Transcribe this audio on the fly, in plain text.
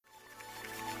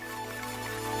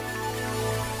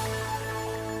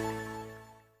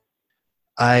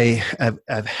I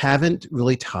haven't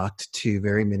really talked to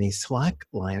very many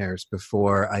slackliners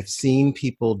before. I've seen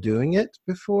people doing it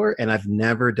before, and I've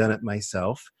never done it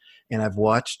myself. And I've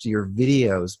watched your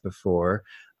videos before.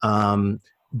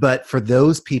 But for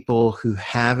those people who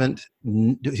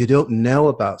who don't know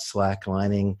about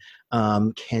slacklining,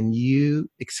 can you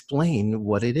explain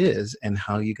what it is and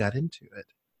how you got into it?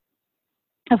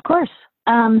 Of course.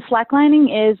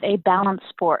 Slacklining is a balance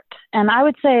sport, and I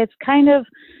would say it's kind of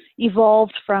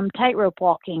evolved from tightrope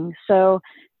walking. So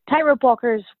tightrope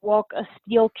walkers walk a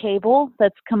steel cable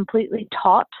that's completely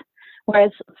taut,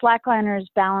 whereas slackliners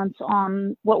balance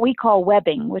on what we call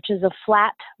webbing, which is a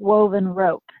flat woven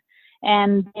rope.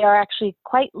 And they are actually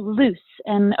quite loose,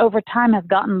 and over time have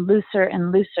gotten looser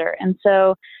and looser. And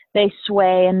so they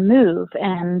sway and move,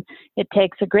 and it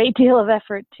takes a great deal of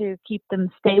effort to keep them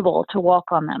stable, to walk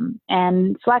on them.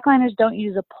 And slackliners don't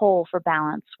use a pole for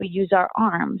balance. We use our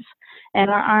arms,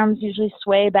 and our arms usually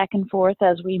sway back and forth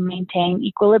as we maintain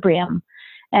equilibrium.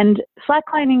 And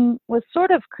slacklining was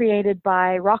sort of created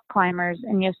by rock climbers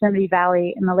in Yosemite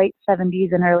Valley in the late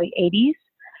 70s and early 80s.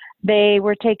 They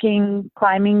were taking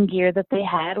climbing gear that they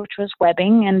had, which was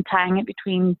webbing, and tying it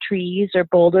between trees or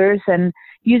boulders and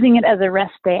using it as a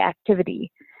rest day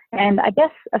activity. And I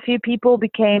guess a few people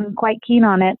became quite keen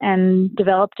on it and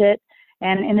developed it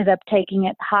and ended up taking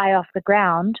it high off the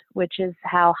ground, which is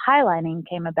how highlining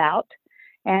came about.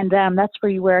 And that's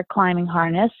where you wear a climbing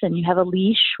harness and you have a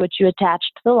leash, which you attach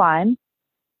to the line.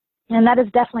 And that is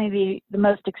definitely the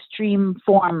most extreme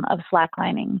form of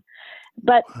slacklining.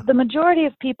 But the majority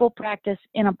of people practice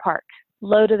in a park,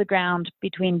 low to the ground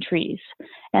between trees.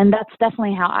 And that's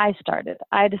definitely how I started.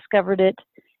 I discovered it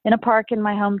in a park in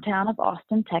my hometown of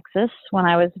Austin, Texas, when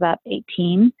I was about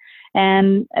 18.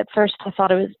 And at first I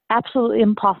thought it was absolutely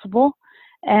impossible.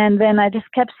 And then I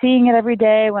just kept seeing it every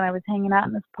day when I was hanging out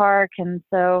in this park. And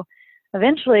so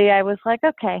eventually I was like,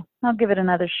 okay, I'll give it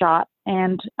another shot.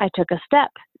 And I took a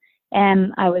step.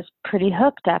 And I was pretty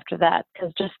hooked after that,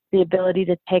 because just the ability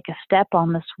to take a step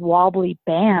on this wobbly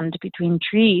band between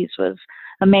trees was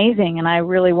amazing. And I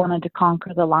really wanted to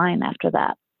conquer the line after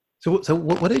that. So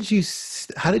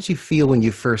how did you feel when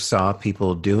you first saw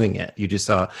people doing it? You just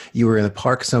saw, you were in a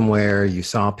park somewhere, you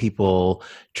saw people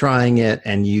trying it,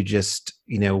 and you just,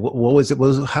 what was it?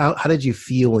 How did you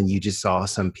feel when you just saw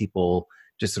some people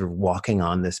just sort of walking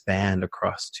on this band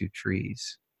across two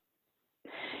trees?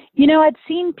 I'd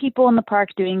seen people in the park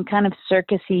doing kind of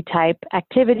circus-y type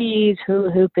activities,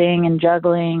 hula hooping and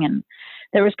juggling, and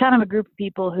there was kind of a group of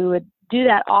people who would do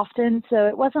that often, so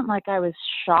it wasn't like I was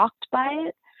shocked by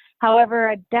it. However,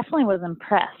 I definitely was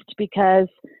impressed because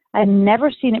I'd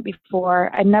never seen it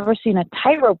before. I'd never seen a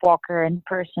tightrope walker in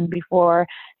person before,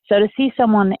 so to see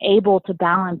someone able to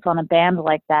balance on a band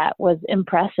like that was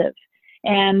impressive.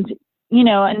 And,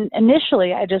 and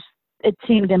initially it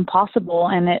seemed impossible,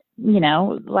 and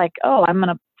like, oh, I'm going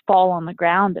to fall on the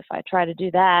ground if I try to do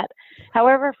that.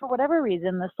 However, for whatever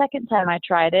reason, the second time I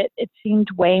tried it, it seemed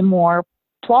way more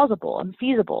plausible and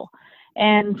feasible.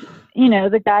 And,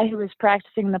 the guy who was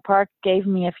practicing in the park gave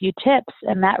me a few tips,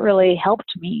 and that really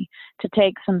helped me to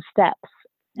take some steps.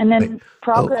 And then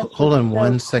progress. Hold on so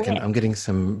 1 second. quick. I'm getting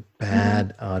some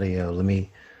bad audio.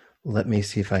 Let me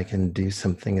see if I can do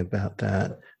something about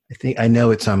that. I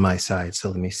know it's on my side, so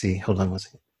let me see. Hold on 1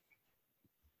 second.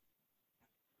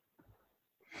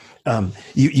 I'm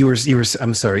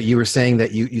sorry. You were saying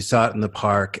that you saw it in the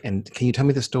park, and can you tell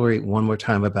me the story one more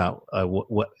time about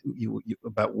what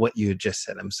you had just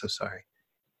said? I'm so sorry.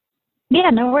 Yeah,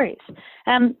 no worries.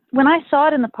 When I saw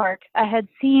it in the park, I had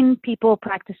seen people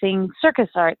practicing circus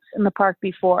arts in the park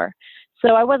before.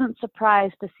 So I wasn't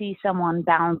surprised to see someone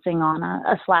balancing on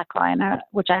a slackline,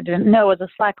 which I didn't know was a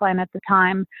slackline at the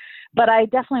time. But I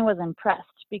definitely was impressed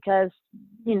because,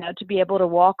 to be able to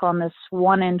walk on this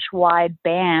 1-inch wide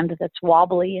band that's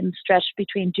wobbly and stretched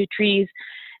between two trees,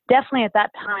 definitely at that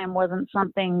time wasn't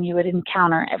something you would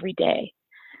encounter every day.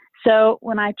 So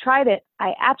when I tried it,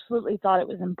 I absolutely thought it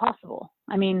was impossible.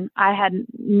 I mean, I had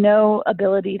no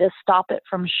ability to stop it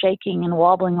from shaking and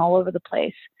wobbling all over the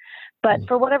place. But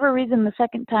for whatever reason, the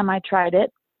second time I tried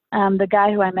it, the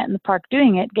guy who I met in the park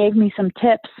doing it gave me some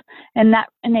tips, and that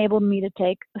enabled me to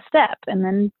take a step and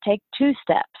then take 2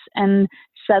 steps. And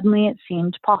suddenly it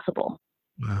seemed possible.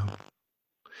 Wow.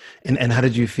 And how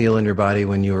did you feel in your body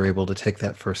when you were able to take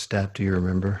that first step? Do you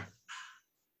remember?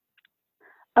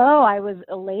 Oh, I was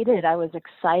elated. I was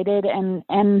excited.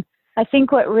 And I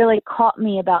think what really caught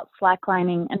me about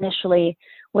slacklining initially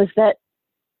was that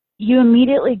you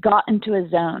immediately got into a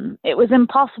zone. It was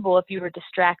impossible if you were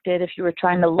distracted, if you were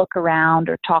trying to look around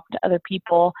or talk to other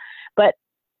people. But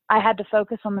I had to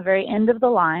focus on the very end of the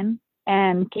line,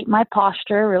 and keep my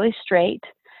posture really straight,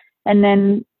 and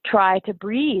then try to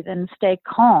breathe and stay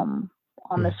calm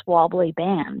on this wobbly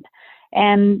band.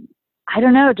 And I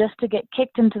don't know, just to get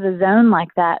kicked into the zone like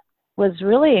that was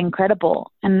really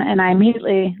incredible. And I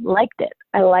immediately liked it.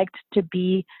 I liked to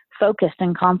be focused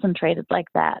and concentrated like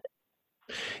that.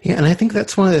 Yeah, and I think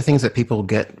that's one of the things that people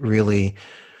don't really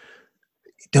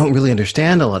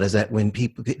understand a lot, is that when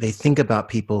they think about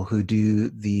people who do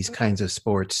these kinds of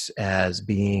sports as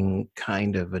being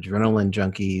kind of adrenaline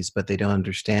junkies, but they don't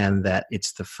understand that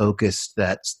it's the focus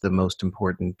that's the most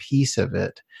important piece of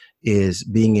it, is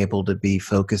being able to be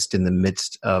focused in the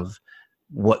midst of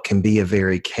what can be a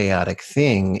very chaotic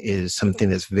thing is something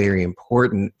that's very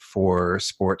important for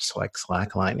sports like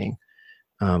slacklining.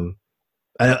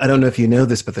 I don't know if you know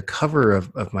this, but the cover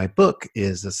of my book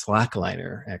is a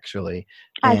slackliner, actually.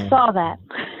 I saw that.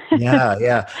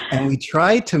 Yeah. And we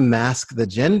tried to mask the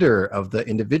gender of the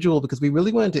individual because we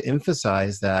really wanted to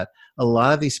emphasize that a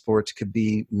lot of these sports could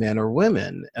be men or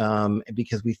women,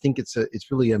 because we think it's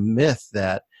really a myth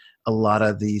that a lot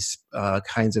of these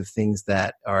kinds of things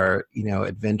that are,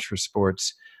 adventure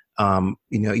sports,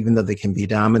 even though they can be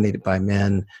dominated by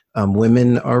men,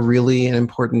 women are really an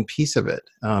important piece of it.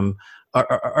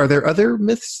 Are there other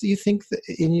myths you think that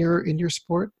in your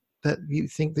sport that you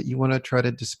think that you want to try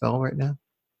to dispel right now?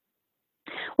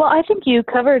 Well, I think you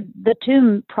covered the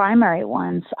two primary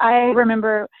ones. I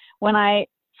remember when I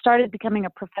started becoming a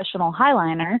professional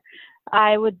highliner,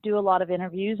 I would do a lot of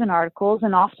interviews and articles,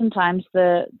 and oftentimes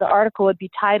the article would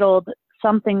be titled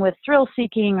something with thrill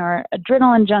seeking or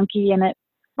adrenaline junkie, and it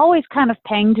always kind of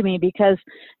panged me because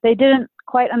they didn't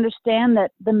quite understand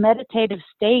that the meditative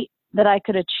state that I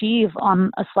could achieve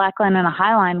on a slackline and a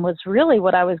highline was really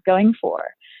what I was going for.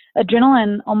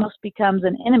 Adrenaline almost becomes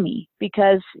an enemy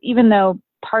because even though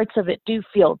parts of it do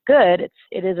feel good,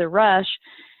 it is a rush,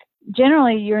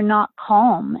 generally you're not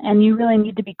calm, and you really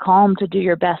need to be calm to do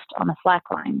your best on a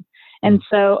slackline. And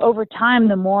so over time,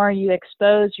 the more you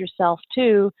expose yourself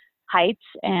to heights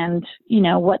and,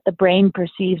 what the brain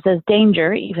perceives as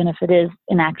danger, even if it is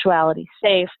in actuality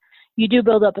safe, you do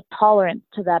build up a tolerance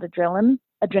to that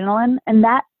adrenaline, and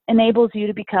that enables you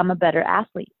to become a better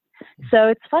athlete. So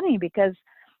it's funny because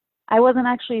I wasn't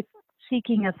actually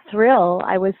seeking a thrill,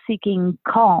 I was seeking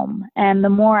calm. And the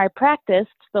more I practiced,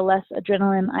 the less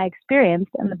adrenaline I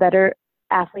experienced and the better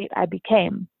athlete I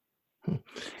became.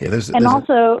 Yeah,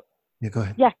 also, go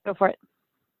ahead. Yeah, go for it.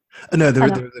 No,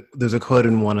 there's a quote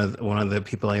in one of the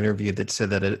people I interviewed that said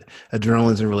that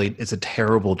adrenaline it's a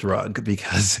terrible drug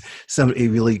because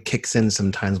it really kicks in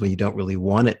sometimes when you don't really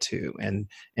want it to, and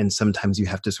sometimes you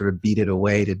have to sort of beat it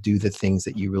away to do the things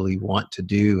that you really want to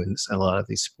do in a lot of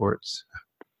these sports.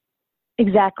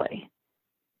 Exactly.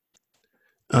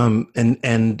 And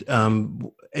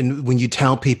when you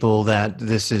tell people that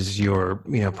this is your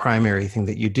primary thing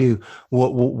that you do,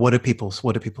 what do people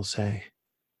say?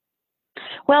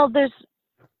 Well,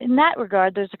 in that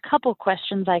regard, there's a couple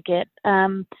questions I get.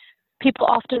 People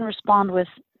often respond with,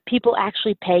 people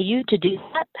actually pay you to do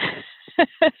that?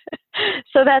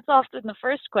 So that's often the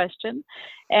first question.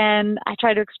 And I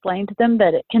try to explain to them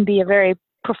that it can be a very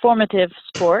performative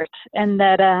sport, and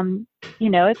that,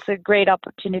 it's a great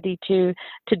opportunity to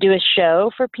do a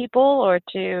show for people, or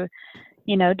to,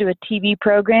 do a TV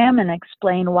program and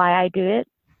explain why I do it.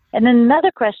 And then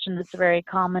another question that's very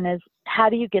common is, how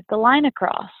do you get the line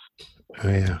across? Oh,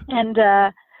 yeah. And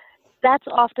that's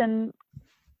often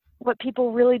what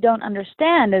people really don't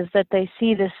understand, is that they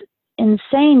see this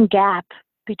insane gap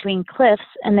between cliffs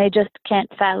and they just can't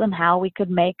fathom how we could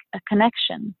make a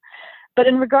connection. But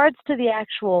in regards to the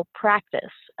actual practice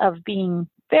of being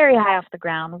very high off the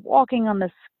ground, walking on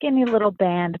this skinny little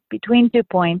band between 2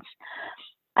 points,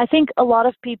 I think a lot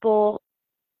of people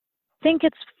think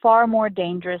it's far more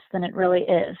dangerous than it really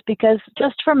is, because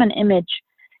just from an image,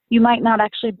 you might not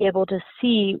actually be able to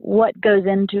see what goes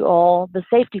into all the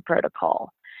safety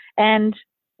protocol. And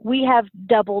we have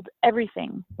doubled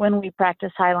everything when we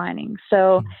practice highlining.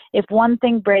 So if one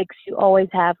thing breaks, you always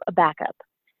have a backup,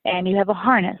 and you have a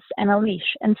harness and a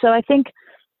leash. And so I think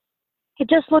it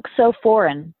just looks so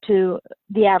foreign to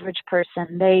the average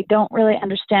person. They don't really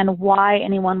understand why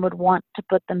anyone would want to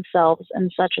put themselves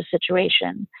in such a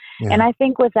situation. Yeah. And I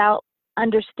think without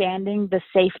understanding the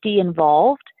safety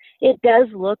involved, it does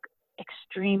look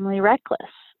extremely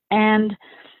reckless. And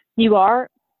you are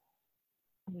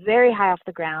very high off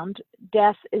the ground.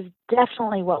 Death is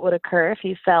definitely what would occur if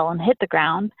you fell and hit the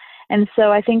ground. And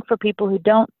so I think for people who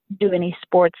don't do any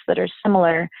sports that are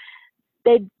similar,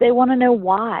 they want to know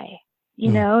why.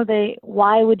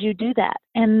 why would you do that?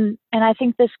 And I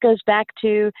think this goes back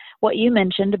to what you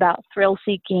mentioned about thrill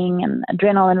seeking and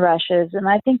adrenaline rushes. And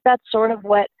I think that's sort of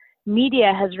what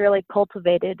media has really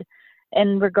cultivated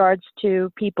in regards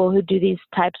to people who do these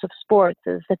types of sports,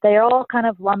 is that they are all kind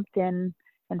of lumped in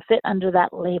and fit under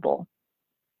that label.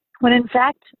 When in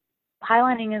fact,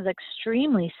 highlining is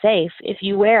extremely safe if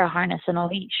you wear a harness and a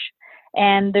leash.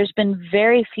 And there's been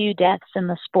very few deaths in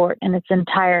the sport in its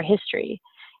entire history.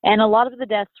 And a lot of the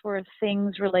deaths were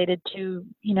things related to,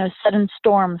 sudden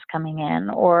storms coming in,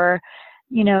 or,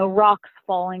 rocks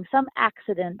falling, some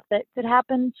accident that could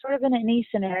happen sort of in any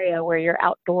scenario where you're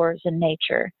outdoors in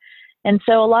nature. And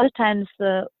so a lot of times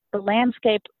the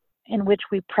landscape in which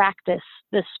we practice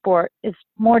this sport is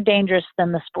more dangerous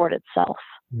than the sport itself.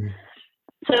 Mm.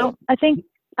 So I think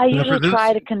I usually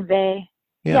try to convey.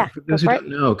 Yeah, for those who don't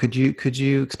know, could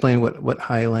you explain what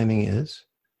highlining is?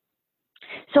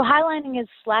 So highlining is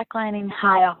slacklining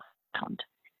high off the ground.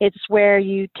 It's where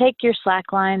you take your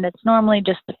slackline that's normally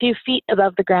just a few feet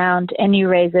above the ground and you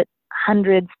raise it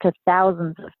hundreds to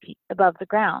thousands of feet above the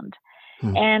ground.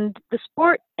 And the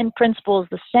sport in principle is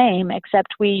the same,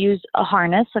 except we use a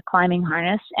harness, a climbing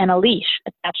harness, and a leash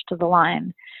attached to the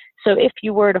line. So if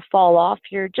you were to fall off,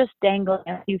 you're just dangling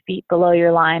a few feet below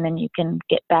your line and you can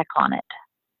get back on it.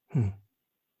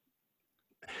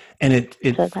 And it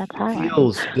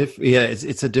feels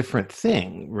it's a different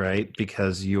thing, right?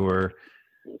 Because you're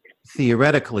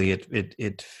theoretically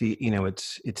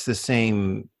it's the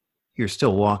same. You're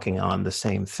still walking on the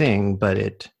same thing, but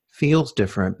it feels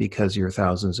different because you're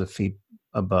thousands of feet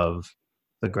above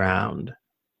the ground.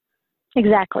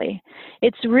 Exactly.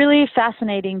 It's really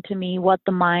fascinating to me what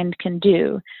the mind can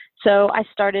do. So I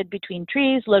started between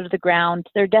trees, low to the ground.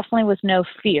 There definitely was no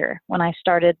fear when I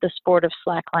started the sport of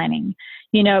slacklining.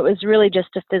 It was really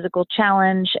just a physical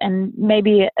challenge and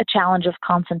maybe a challenge of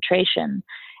concentration.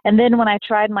 And then when I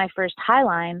tried my first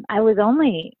highline, I was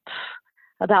only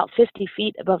about 50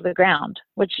 feet above the ground,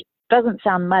 which doesn't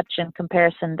sound much in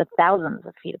comparison to thousands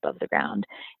of feet above the ground.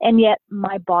 And yet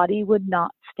my body would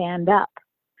not stand up.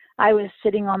 I was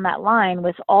sitting on that line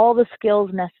with all the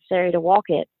skills necessary to walk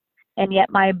it, and yet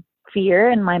my fear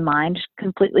and my mind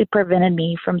completely prevented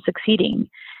me from succeeding.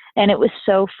 And it was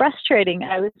so frustrating.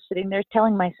 I was sitting there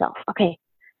telling myself, okay,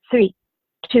 3,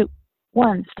 2,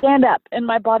 1, stand up. And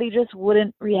my body just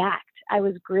wouldn't react. I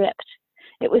was gripped.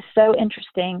 It was so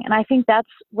interesting. And I think that's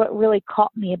what really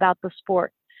caught me about the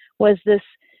sport, was this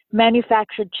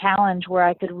manufactured challenge where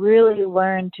I could really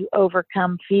learn to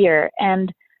overcome fear.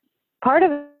 And part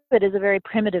of it is a very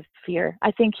primitive fear.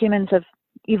 I think humans have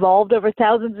evolved over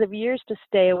thousands of years to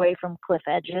stay away from cliff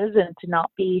edges and to not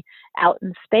be out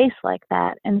in space like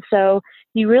that. And so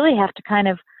you really have to kind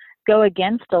of go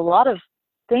against a lot of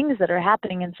things that are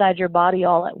happening inside your body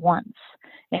all at once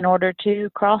in order to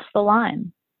cross the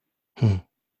line.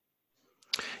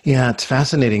 Yeah, it's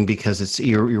fascinating because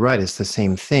you're right. It's the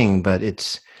same thing, but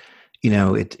it's,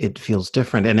 it feels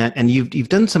different. And you've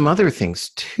done some other things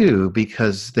too,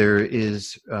 because there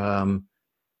is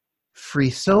free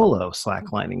solo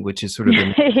slacklining, which is sort of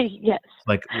yes,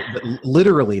 like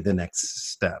literally the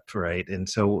next step, right? And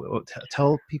so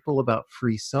tell people about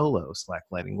free solo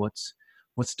slacklining.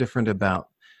 What's different about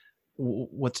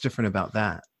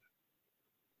that?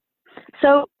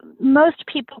 So most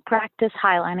people practice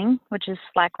highlining, which is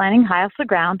slacklining high off the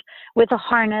ground, with a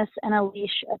harness and a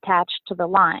leash attached to the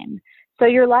line. So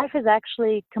your life is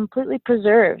actually completely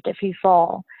preserved if you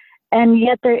fall. And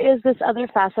yet there is this other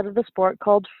facet of the sport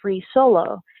called free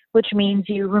solo, which means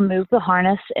you remove the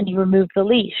harness and you remove the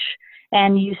leash.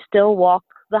 And you still walk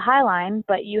the highline,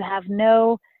 but you have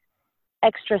no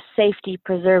extra safety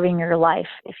preserving your life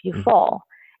if you fall.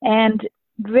 And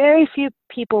very few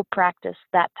people practice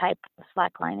that type of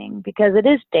slacklining because it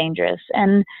is dangerous,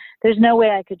 and there's no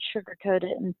way I could sugarcoat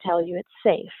it and tell you it's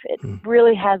safe. It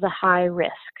really has a high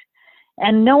risk,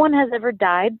 and no one has ever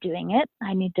died doing it.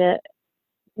 I need to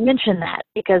mention that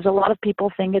because a lot of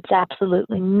people think it's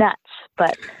absolutely nuts,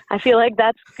 but I feel like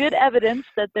that's good evidence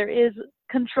that there is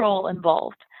control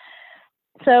involved.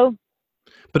 So,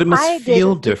 but it must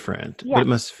feel different. Yeah. But it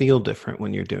must feel different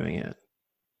when you're doing it.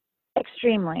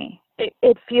 Extremely.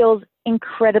 It feels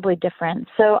incredibly different.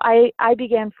 So I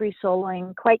began free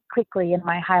soloing quite quickly in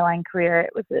my highline career.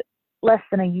 It was less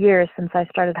than a year since I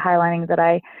started highlining that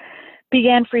I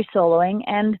began free soloing.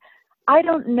 And I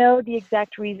don't know the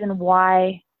exact reason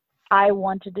why I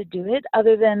wanted to do it,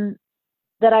 other than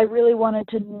that I really wanted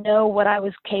to know what I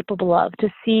was capable of, to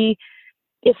see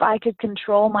if I could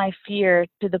control my fear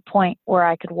to the point where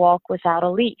I could walk without a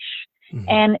leash.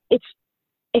 And it's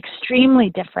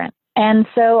extremely different And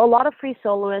so a lot of free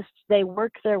soloists, they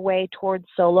work their way towards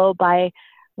solo by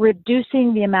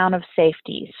reducing the amount of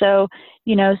safety. So,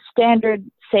 standard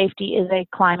safety is a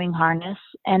climbing harness,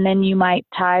 and then you might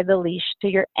tie the leash to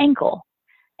your ankle.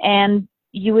 And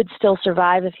you would still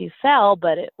survive if you fell,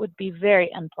 but it would be very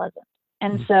unpleasant.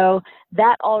 And so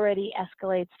that already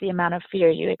escalates the amount of fear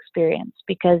you experience,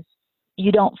 because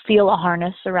you don't feel a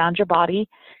harness around your body.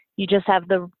 You just have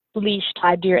the leash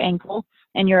tied to your ankle,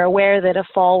 and you're aware that a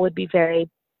fall would be very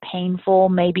painful,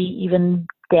 maybe even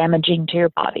damaging to your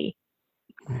body.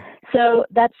 So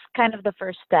that's kind of the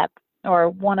first step, or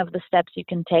one of the steps you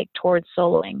can take towards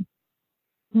soloing.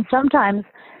 And sometimes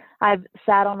I've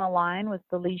sat on a line with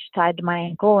the leash tied to my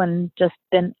ankle and just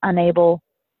been unable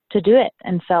to do it,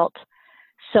 and felt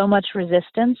so much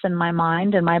resistance in my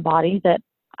mind and my body that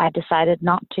I decided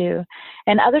not to.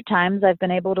 And other times I've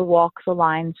been able to walk the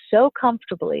line so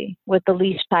comfortably with the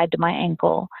leash tied to my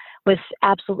ankle, with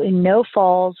absolutely no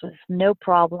falls, with no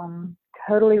problem,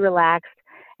 totally relaxed.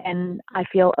 And I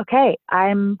feel, okay,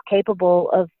 I'm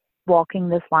capable of walking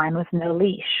this line with no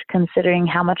leash, considering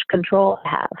how much control I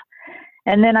have.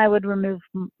 And then I would remove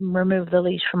the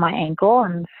leash from my ankle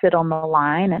and sit on the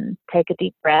line and take a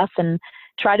deep breath and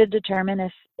try to determine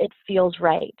if it feels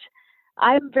right.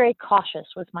 I'm very cautious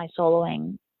with my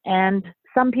soloing, and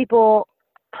some people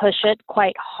push it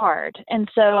quite hard. And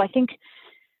so I think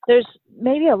there's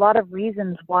maybe a lot of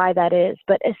reasons why that is.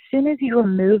 But as soon as you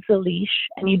remove the leash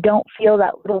and you don't feel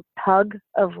that little tug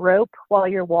of rope while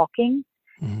you're walking,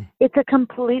 it's a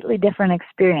completely different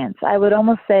experience. I would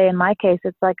almost say, in my case,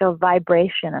 it's like a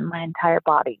vibration in my entire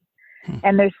body.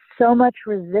 And there's so much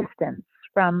resistance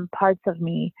from parts of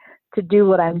me to do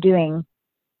what I'm doing.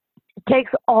 It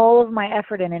takes all of my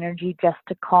effort and energy just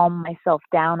to calm myself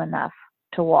down enough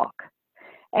to walk.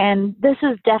 And this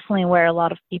is definitely where a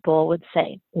lot of people would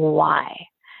say, why?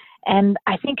 And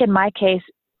I think in my case,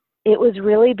 it was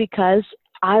really because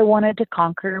I wanted to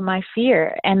conquer my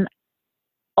fear. And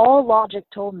all logic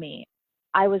told me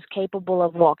I was capable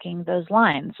of walking those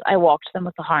lines. I walked them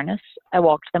with a harness. I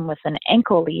walked them with an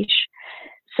ankle leash.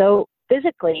 So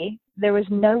physically, there was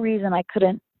no reason I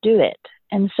couldn't do it.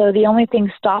 And so the only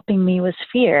thing stopping me was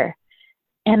fear.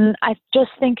 And I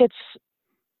just think it's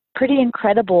pretty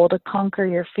incredible to conquer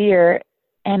your fear.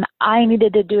 And I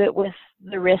needed to do it with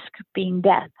the risk being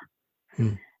death.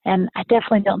 And I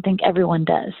definitely don't think everyone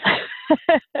does.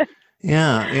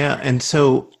 Yeah. And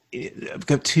so I've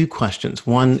got two questions.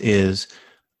 One is,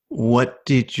 what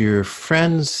did your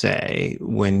friends say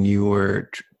when you were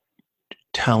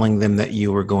telling them that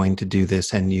you were going to do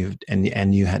this and you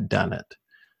had done it?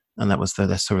 And that's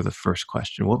sort of the first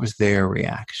question. What was their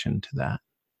reaction to that?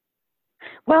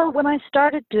 Well, when I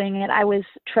started doing it, I was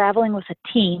traveling with a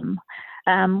team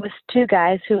with two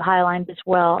guys who highlined as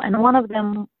well. And one of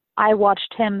them, I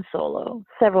watched him solo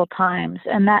several times.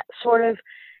 And that sort of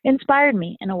inspired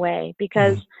me in a way,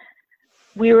 because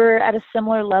we were at a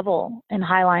similar level in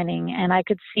highlining, and I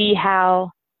could see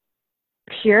how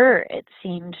pure it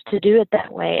seemed to do it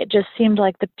that way. It just seemed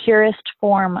like the purest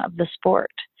form of the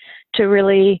sport, to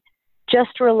really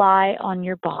just rely on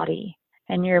your body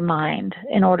and your mind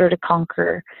in order to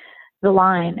conquer the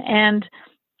line. And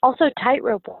also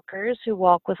tightrope walkers who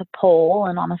walk with a pole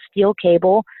and on a steel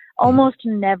cable almost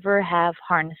never have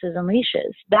harnesses and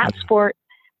leashes. That sport,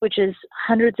 which is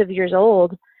hundreds of years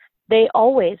old, they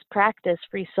always practice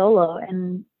free solo,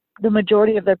 and the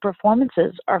majority of their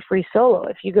performances are free solo.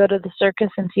 If you go to the circus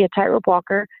and see a tightrope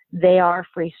walker, they are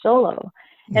free solo.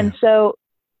 And so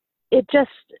it just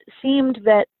seemed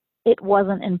that it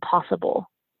wasn't impossible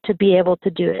to be able to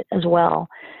do it as well.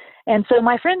 And so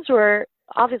my friends were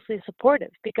obviously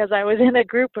supportive, because I was in a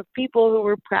group of people who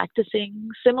were practicing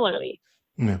similarly.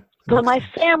 But my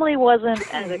family wasn't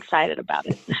as excited about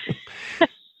it.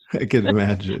 I can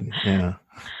imagine, yeah.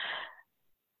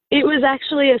 It was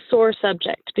actually a sore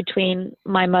subject between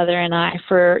my mother and I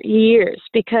for years,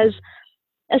 because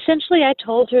essentially I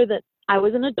told her that I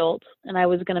was an adult and I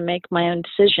was going to make my own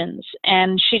decisions,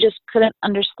 and she just couldn't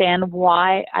understand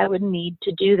why I would need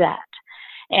to do that.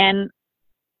 And,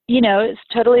 it's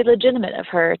totally legitimate of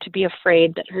her to be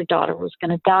afraid that her daughter was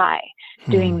going to die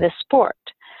doing this sport.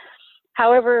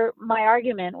 However, my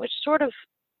argument, which sort of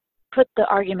put the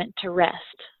argument to rest,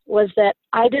 was that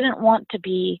I didn't want to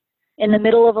be in the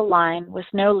middle of a line with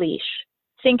no leash,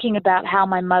 thinking about how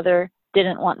my mother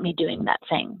didn't want me doing that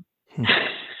thing.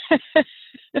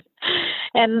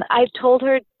 And I told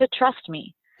her to trust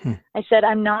me. I said,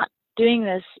 I'm not doing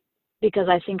this because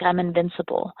I think I'm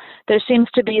invincible. There seems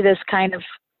to be this kind of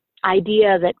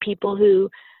idea that people who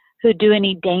do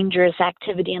any dangerous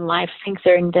activity in life think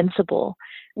they're invincible,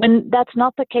 when that's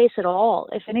not the case at all.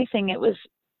 If anything, it was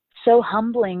so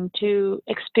humbling to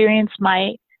experience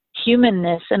my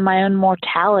humanness and my own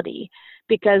mortality,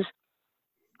 because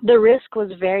the risk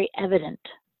was very evident.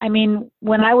 I mean,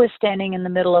 when I was standing in the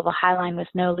middle of a high line with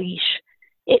no leash,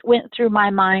 it went through my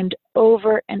mind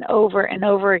over and over and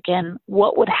over again,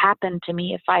 what would happen to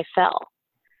me if I fell?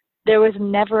 There was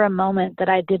never a moment that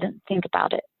I didn't think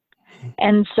about it.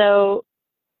 And so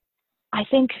I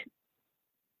think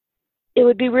it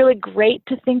would be really great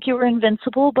to think you were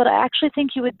invincible, but I actually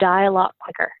think you would die a lot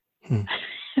quicker.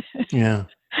 Yeah.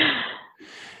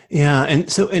 Yeah. And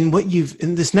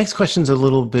this next question is a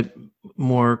little bit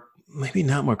more, maybe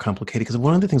not more complicated, because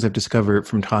one of the things I've discovered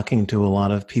from talking to a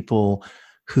lot of people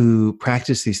who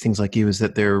practice these things like you is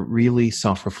that they're really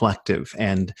self-reflective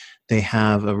and they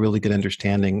have a really good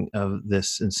understanding of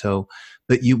this. And so,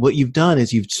 but what you've done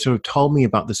is you've sort of told me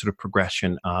about the sort of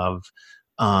progression of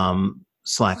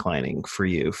slacklining for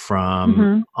you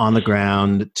from on the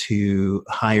ground to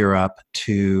higher up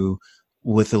to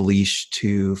with a leash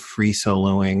to free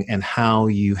soloing, and how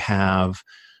you have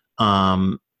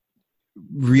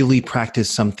really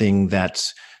practiced something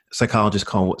that's psychologists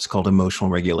call what's called emotional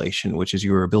regulation, which is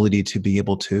your ability to be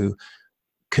able to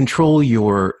control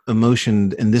your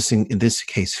emotion, in this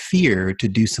case, fear, to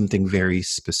do something very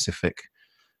specific.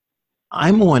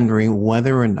 I'm wondering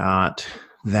whether or not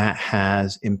that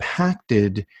has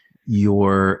impacted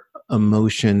your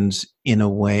emotions in a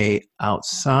way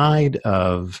outside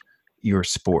of your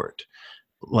sport.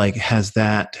 Like, has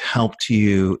that helped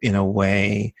you in a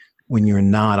way when you're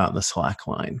not on the slack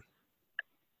line?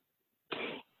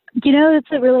 You know, it's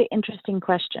a really interesting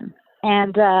question.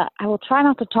 And I will try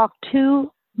not to talk too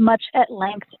much at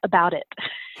length about it.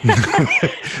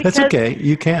 That's okay.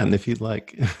 You can if you'd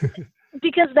like.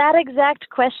 Because that exact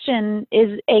question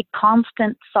is a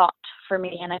constant thought for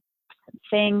me and a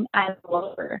thing I'm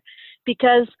over.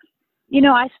 Because, you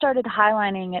know, I started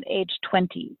highlining at age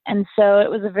 20. And so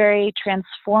it was a very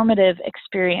transformative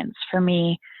experience for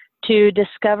me to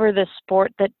discover this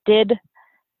sport that did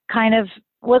kind of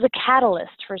was a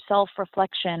catalyst for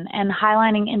self-reflection. And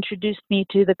highlining introduced me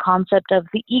to the concept of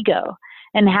the ego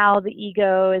and how the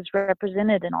ego is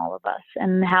represented in all of us,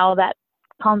 and how that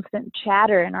constant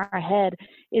chatter in our head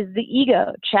is the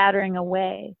ego chattering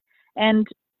away. And,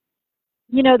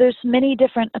 you know, there's many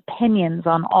different opinions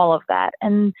on all of that.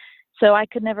 And so I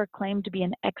could never claim to be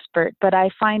an expert, but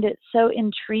I find it so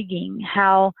intriguing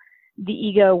how the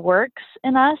ego works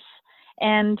in us.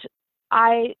 And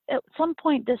I, at some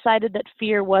point, decided that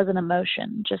fear was an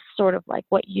emotion, just sort of like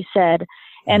what you said,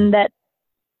 and that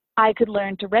I could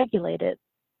learn to regulate it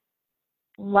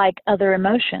like other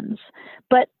emotions.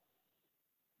 But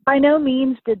by no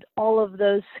means did all of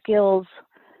those skills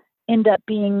end up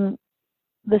being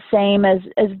the same as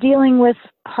dealing with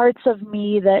parts of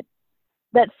me that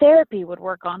therapy would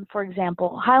work on. For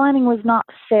example, highlining was not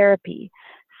therapy.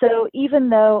 So even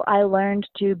though I learned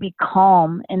to be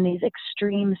calm in these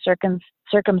extreme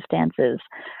circumstances,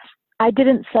 I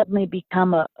didn't suddenly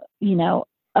become a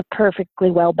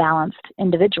perfectly well-balanced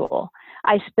individual.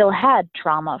 I still had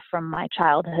trauma from my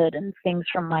childhood and things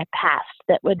from my past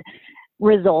that would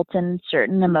result in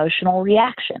certain emotional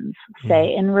reactions,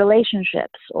 say in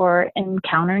relationships or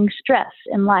encountering stress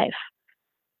in life.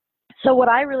 So what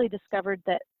I really discovered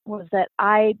was that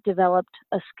I developed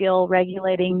a skill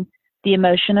regulating the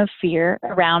emotion of fear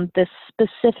around this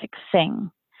specific thing.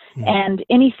 And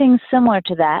anything similar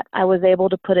to that, I was able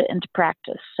to put it into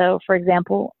practice. So, for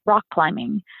example, rock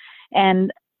climbing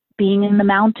and being in the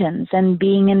mountains and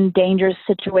being in dangerous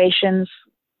situations,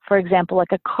 for example,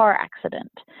 like a car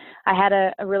accident. I had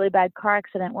a really bad car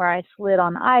accident where I slid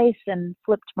on ice and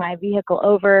flipped my vehicle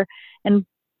over. And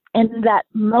in that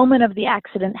moment of the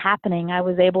accident happening, I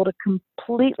was able to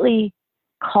completely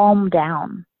calm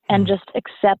down and just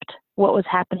accept what was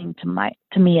happening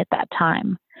to me at that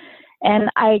time. And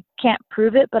I can't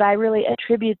prove it, but I really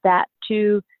attribute that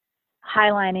to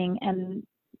highlining and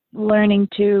learning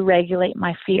to regulate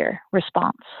my fear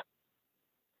response.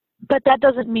 But that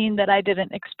doesn't mean that I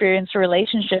didn't experience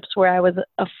relationships where I was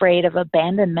afraid of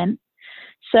abandonment.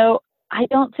 So I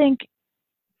don't think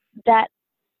that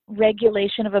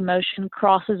regulation of emotion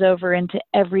crosses over into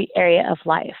every area of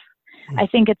life. I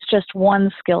think it's just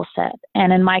one skill set.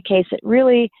 And in my case, it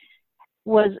really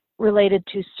was related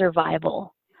to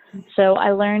survival. So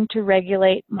I learned to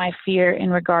regulate my fear in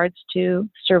regards to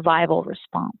survival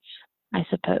response, I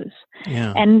suppose.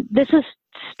 Yeah. And this is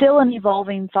still an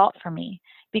evolving thought for me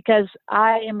because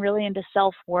I am really into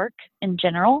self-work in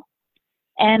general.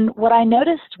 And what I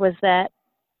noticed was that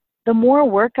the more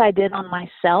work I did on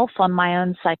myself, on my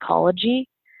own psychology,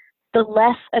 the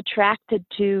less attracted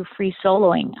to free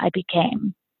soloing I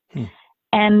became.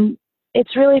 And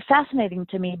it's really fascinating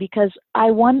to me because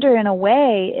I wonder in a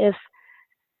way if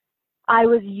I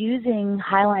was using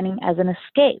highlining as an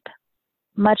escape,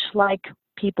 much like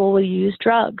people will use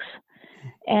drugs.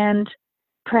 And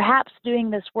perhaps doing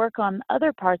this work on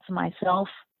other parts of myself,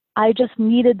 I just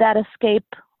needed that escape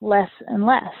less and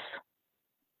less.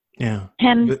 Yeah.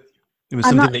 And It was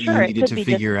I'm something not that you sure. It needed could to be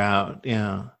just, figure out.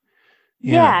 Yeah.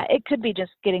 Yeah. yeah, it could be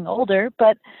just getting older,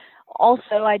 but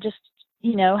also I just,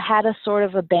 had a sort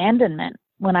of abandonment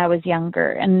when I was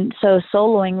younger. And so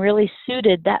soloing really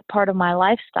suited that part of my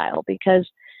lifestyle because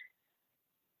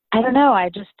I don't know,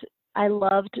 I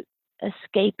loved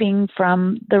escaping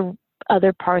from the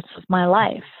other parts of my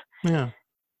life. Yeah.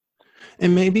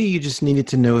 And maybe you just needed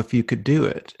to know if you could do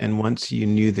it. And once you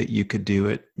knew that you could do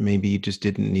it, maybe you just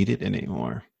didn't need it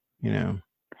anymore, you know?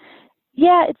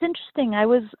 Yeah, it's interesting. I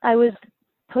was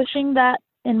pushing that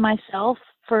in myself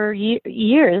for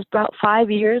years, about 5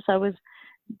 years. I was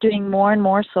doing more and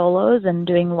more solos and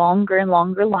doing longer and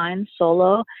longer lines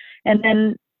solo. And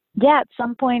then, yeah, at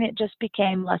some point it just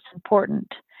became less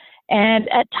important. And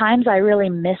at times I really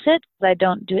miss it. I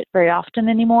don't do it very often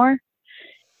anymore.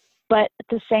 But at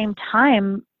the same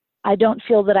time, I don't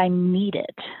feel that I need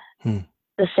it Hmm.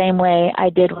 the same way I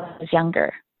did when I was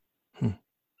younger.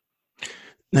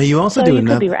 Now you also So do you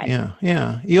could be another, right.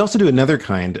 yeah. You also do another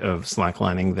kind of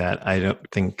slacklining that I don't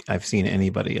think I've seen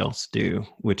anybody else do,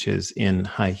 which is in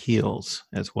high heels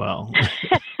as well.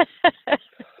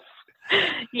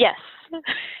 Yes.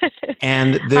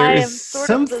 And there I is am sort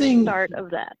of the something start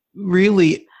of that.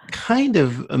 really kind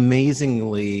of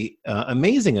amazingly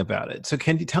amazing about it. So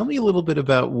can you tell me a little bit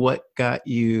about what got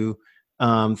you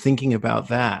thinking about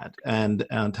that, and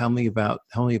tell me about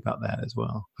that as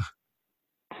well.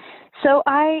 So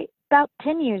about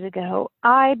 10 years ago,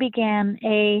 I began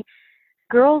a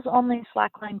girls only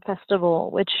slackline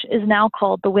festival, which is now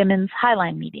called the Women's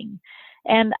Highline Meeting.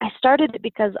 And I started it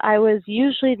because I was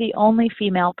usually the only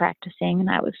female practicing and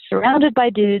I was surrounded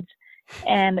by dudes.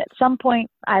 And at some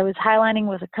point I was highlining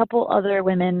with a couple other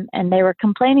women and they were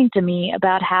complaining to me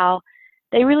about how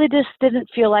they really just didn't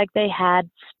feel like they had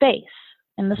space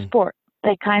in the sport.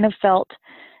 They kind of felt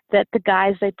that the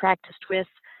guys they practiced with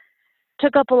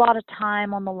took up a lot of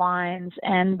time on the lines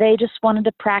and they just wanted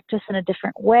to practice in a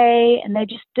different way and they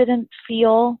just didn't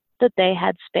feel that they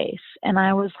had space. And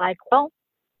I was like, well,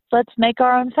 let's make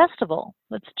our own festival.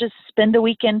 Let's just spend a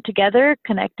weekend together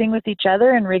connecting with each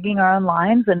other and rigging our own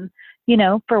lines. And,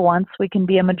 for once we can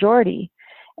be a majority.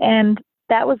 And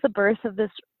that was the birth of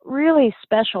this really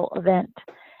special event.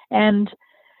 And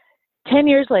 10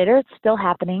 years later, it's still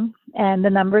happening, and the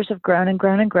numbers have grown and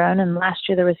grown and grown. And last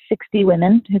year there was 60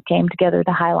 women who came together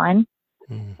to highline.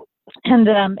 And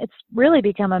it's really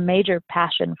become a major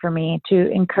passion for me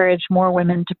to encourage more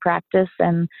women to practice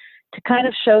and to kind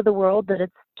of show the world that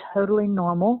it's totally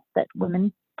normal that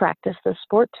women practice this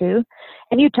sport too.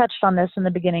 And you touched on this in the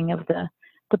beginning of the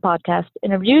podcast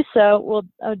interview, so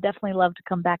I would definitely love to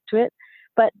come back to it.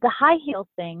 But the high heel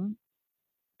thing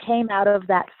came out of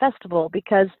that festival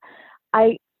because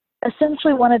I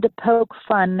essentially wanted to poke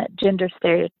fun at gender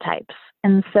stereotypes.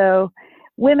 And so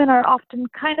women are often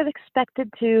kind of expected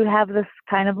to have this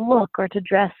kind of look or to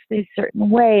dress these certain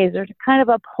ways or to kind of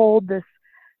uphold this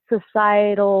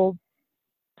societal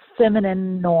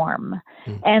feminine norm.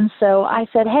 And so I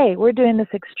said, hey, we're doing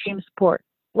this extreme sport.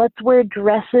 Let's wear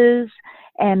dresses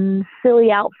and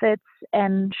silly outfits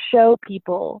and show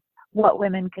people what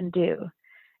women can do.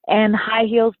 And high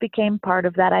heels became part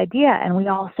of that idea. And we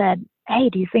all said, hey,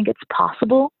 do you think it's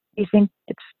possible? Do you think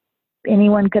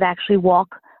anyone could actually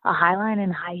walk a highline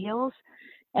in high heels?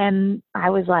 And I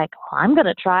was like, well, I'm going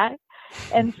to try.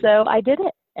 And so I did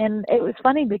it. And it was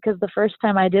funny because the first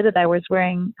time I did it, I was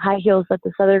wearing high heels that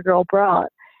this other girl brought.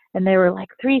 And they were like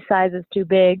 3 sizes too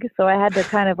big. So I had to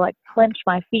kind of like clench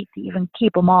my feet to even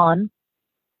keep them on.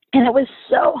 And it was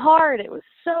so hard. It was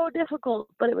so difficult,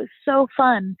 but it was so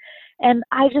fun. And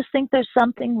I just think there's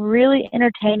something really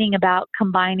entertaining about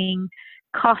combining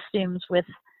costumes with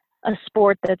a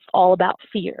sport that's all about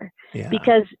fear. Yeah.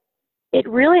 Because it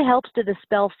really helps to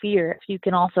dispel fear if you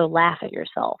can also laugh at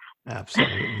yourself.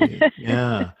 Absolutely.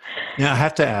 Yeah. Now I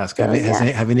have to ask, So,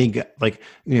 have any, like,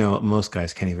 most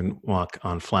guys can't even walk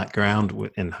on flat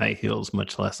ground in high heels,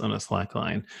 much less on a slack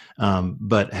line.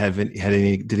 But did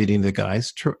any of the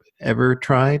guys ever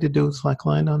try to do a slack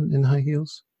line in high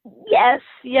heels? Yes,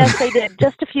 they did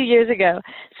just a few years ago.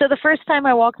 So the first time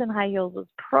I walked in high heels was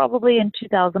probably in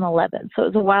 2011. So it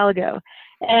was a while ago.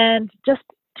 And just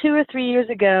 2 or 3 years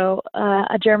ago,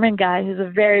 a German guy who's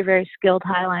a very, very skilled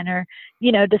highliner,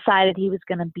 decided he was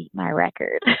going to beat my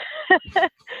record.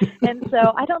 And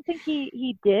so I don't think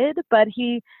he did, but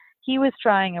he he was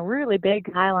trying a really big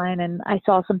highline, and I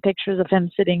saw some pictures of him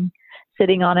sitting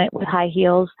on it with high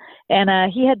heels,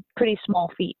 and he had pretty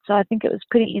small feet, so I think it was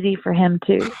pretty easy for him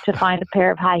to find a pair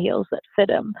of high heels that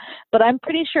fit him. But I'm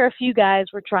pretty sure a few guys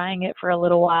were trying it for a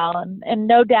little while, and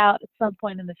no doubt at some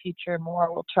point in the future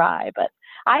more will try. But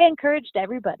I encouraged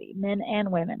everybody, men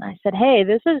and women. I said, hey,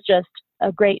 this is just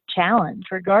a great challenge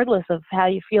regardless of how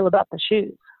you feel about the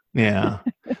shoes. Yeah,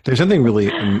 there's something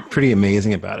really pretty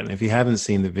amazing about it. And if you haven't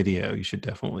seen the video, you should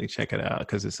definitely check it out,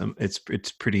 because it's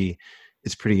pretty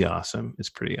awesome. It's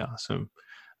pretty awesome.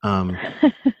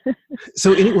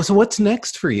 So what's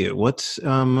next for you? What's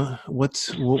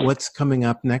coming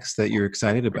up next that you're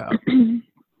excited about?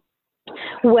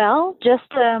 Well,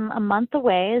 just a month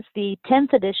away is the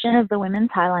 10th edition of the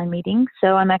Women's Highline meeting.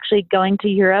 So I'm actually going to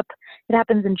Europe. It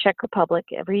happens in Czech Republic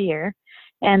every year.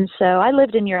 And so I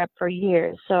lived in Europe for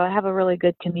years, so I have a really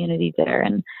good community there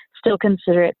and still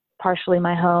consider it partially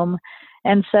my home.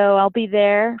 And so I'll be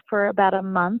there for about a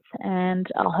month, and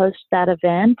I'll host that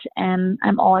event. And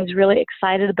I'm always really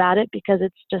excited about it because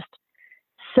it's just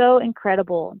so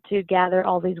incredible to gather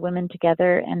all these women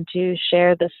together and to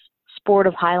share this sport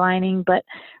of highlining, but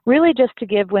really just to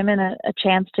give women a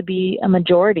chance to be a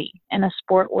majority in a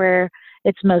sport where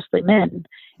it's mostly men.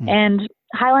 And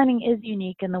highlining is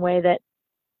unique in the way that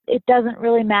it doesn't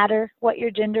really matter what your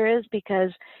gender is,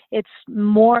 because it's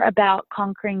more about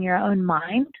conquering your own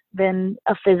mind than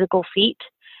a physical feat.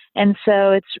 And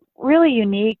so it's really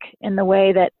unique in the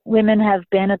way that women have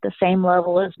been at the same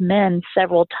level as men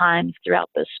several times throughout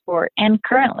this sport. And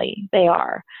currently they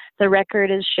are. The record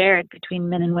is shared between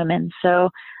men and women. So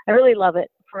I really love it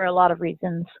for a lot of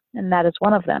reasons, and that is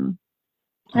one of them.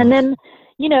 And then,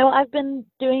 I've been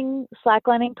doing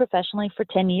slacklining professionally for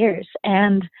 10 years,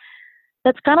 and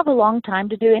that's kind of a long time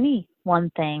to do any one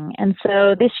thing. And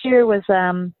so this year was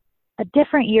a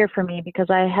different year for me because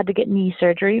I had to get knee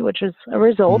surgery, which was a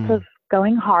result of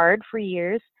going hard for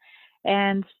years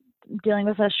and dealing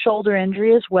with a shoulder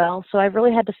injury as well. So I've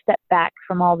really had to step back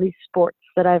from all these sports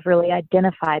that I've really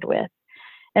identified with.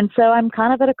 And so I'm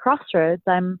kind of at a crossroads.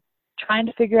 I'm trying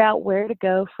to figure out where to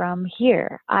go from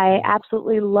here. I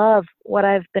absolutely love what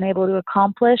I've been able to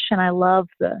accomplish, and I love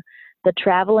the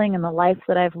traveling and the life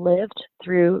that I've lived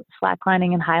through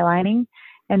slacklining and highlining.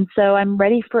 And so I'm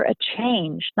ready for a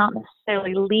change, not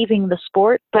necessarily leaving the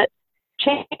sport, but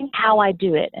changing how I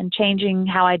do it and changing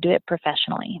how I do it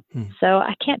professionally. So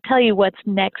I can't tell you what's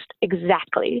next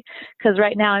exactly, because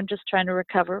right now I'm just trying to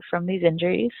recover from these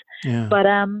injuries. Yeah. But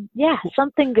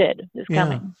something good is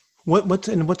coming.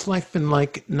 What's life been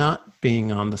like not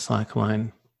being on the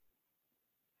slackline?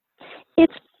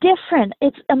 It's different.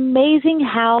 It's amazing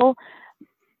how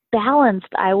balanced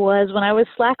I was when I was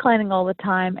slacklining all the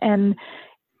time. And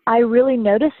I really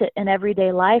notice it in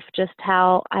everyday life, just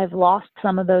how I've lost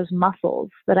some of those muscles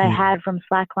that I had from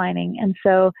slacklining. And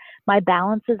so my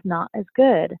balance is not as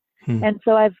good. And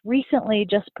so I've recently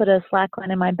just put a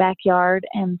slackline in my backyard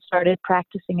and started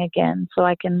practicing again so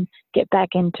I can get back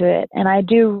into it. And I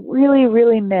do really,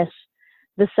 really miss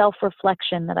the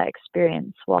self-reflection that I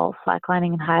experience while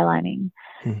slacklining and highlining.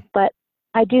 But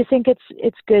I do think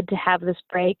it's good to have this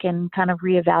break and kind of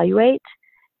reevaluate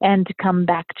and to come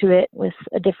back to it with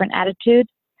a different attitude.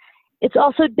 It's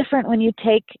also different when you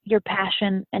take your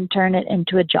passion and turn it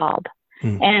into a job.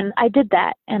 And I did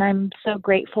that, and I'm so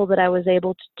grateful that I was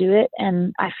able to do it.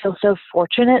 And I feel so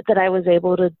fortunate that I was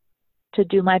able to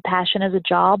do my passion as a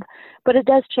job, but it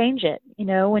does change it.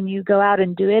 When you go out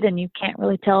and do it and you can't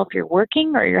really tell if you're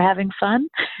working or you're having fun.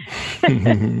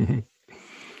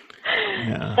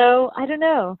 So I don't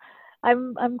know.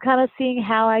 I'm kind of seeing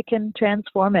how I can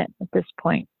transform it at this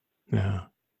point. Yeah.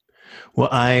 Well,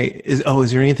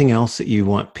 is there anything else that you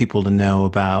want people to know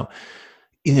about,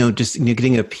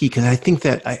 getting a peek? Because I think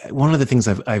that one of the things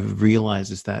I've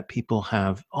realized is that people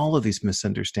have all of these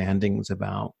misunderstandings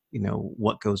about,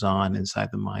 what goes on inside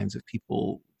the minds of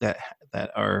people that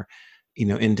are,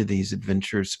 into these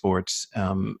adventure sports.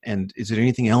 And is there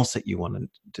anything else that you want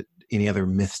to, any other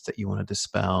myths that you want to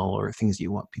dispel or things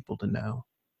you want people to know?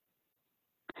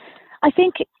 I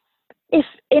think if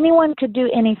anyone could do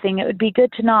anything, it would be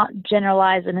good to not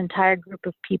generalize an entire group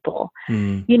of people.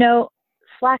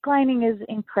 Slacklining is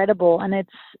incredible, and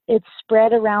it's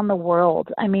spread around the world.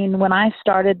 I mean, when I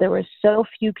started, there were so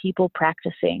few people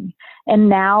practicing, and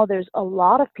now there's a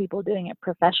lot of people doing it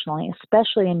professionally,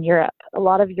 especially in Europe. A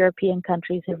lot of European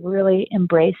countries have really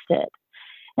embraced it.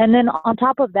 And then on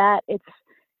top of that, it's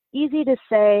easy to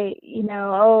say,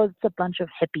 it's a bunch of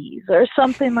hippies or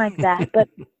something like that. But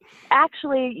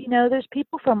actually, there's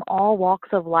people from all walks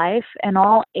of life and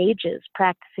all ages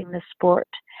practicing this sport.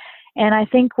 And I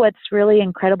think what's really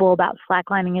incredible about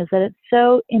slacklining is that it's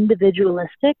so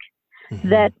individualistic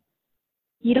that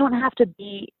you don't have to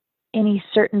be any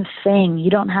certain thing. You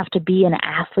don't have to be an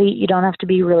athlete. You don't have to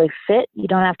be really fit. You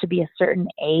don't have to be a certain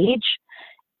age.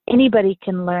 Anybody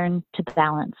can learn to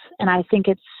balance. And I think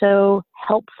it's so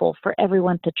helpful for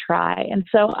everyone to try. And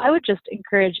so I would just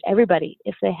encourage everybody,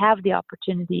 if they have the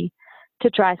opportunity, to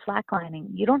try slacklining.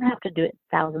 You don't have to do it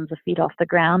thousands of feet off the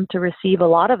ground to receive a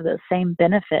lot of those same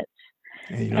benefits.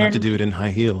 Yeah, you don't have to do it in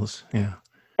high heels. Yeah.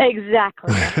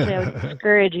 Exactly. Actually, I would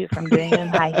discourage you from doing it in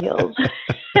high heels.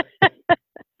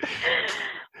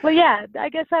 Well, yeah, I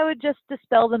guess I would just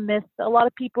dispel the myth. A lot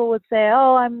of people would say,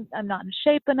 "Oh, I'm not in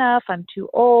shape enough. I'm too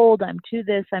old. I'm too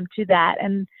this. I'm too that."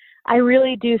 And I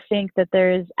really do think that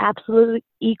there is absolute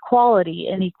equality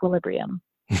in equilibrium.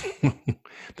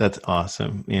 That's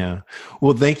awesome. Yeah.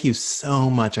 Well, thank you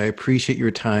so much. I appreciate your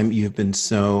time. You've been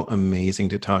so amazing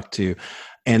to talk to.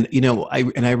 And,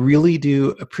 I really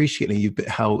do appreciate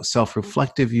how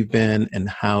self-reflective you've been and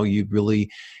how you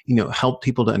really, help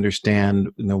people to understand,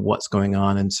 what's going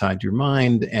on inside your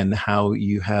mind and how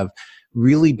you have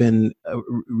really been a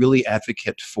really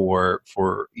advocate for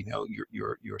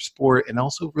your sport and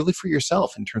also really for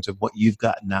yourself in terms of what you've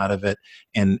gotten out of it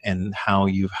and how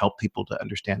you've helped people to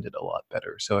understand it a lot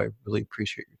better. So I really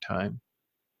appreciate your time.